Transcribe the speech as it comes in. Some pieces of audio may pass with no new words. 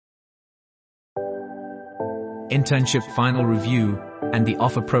internship final review, and the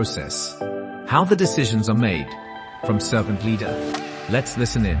offer process. How the decisions are made. From servant leader. Let's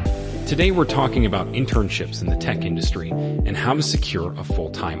listen in. Today we're talking about internships in the tech industry and how to secure a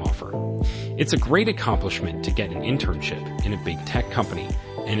full-time offer. It's a great accomplishment to get an internship in a big tech company,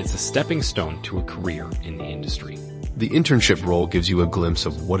 and it's a stepping stone to a career in the industry. The internship role gives you a glimpse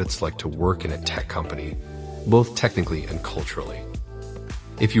of what it's like to work in a tech company, both technically and culturally.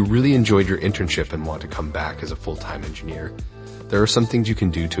 If you really enjoyed your internship and want to come back as a full-time engineer, there are some things you can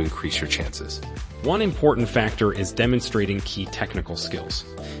do to increase your chances. One important factor is demonstrating key technical skills.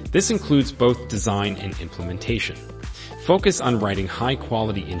 This includes both design and implementation. Focus on writing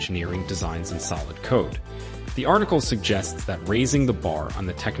high-quality engineering designs in solid code. The article suggests that raising the bar on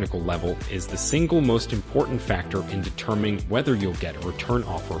the technical level is the single most important factor in determining whether you'll get a return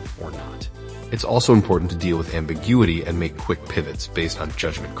offer or not. It's also important to deal with ambiguity and make quick pivots based on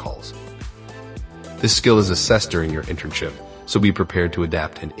judgment calls. This skill is assessed during your internship, so be prepared to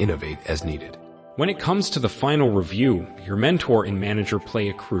adapt and innovate as needed. When it comes to the final review, your mentor and manager play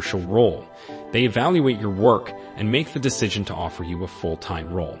a crucial role. They evaluate your work and make the decision to offer you a full-time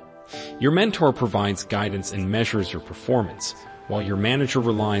role. Your mentor provides guidance and measures your performance, while your manager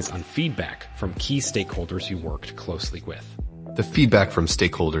relies on feedback from key stakeholders you worked closely with. The feedback from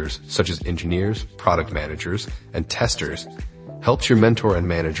stakeholders, such as engineers, product managers, and testers, helps your mentor and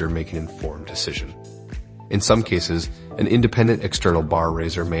manager make an informed decision. In some cases, an independent external bar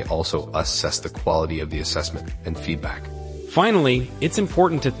raiser may also assess the quality of the assessment and feedback. Finally, it's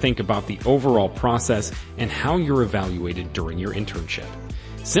important to think about the overall process and how you're evaluated during your internship.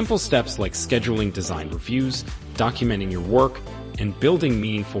 Simple steps like scheduling design reviews, documenting your work, and building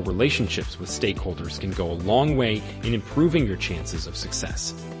meaningful relationships with stakeholders can go a long way in improving your chances of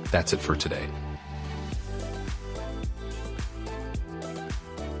success. That's it for today.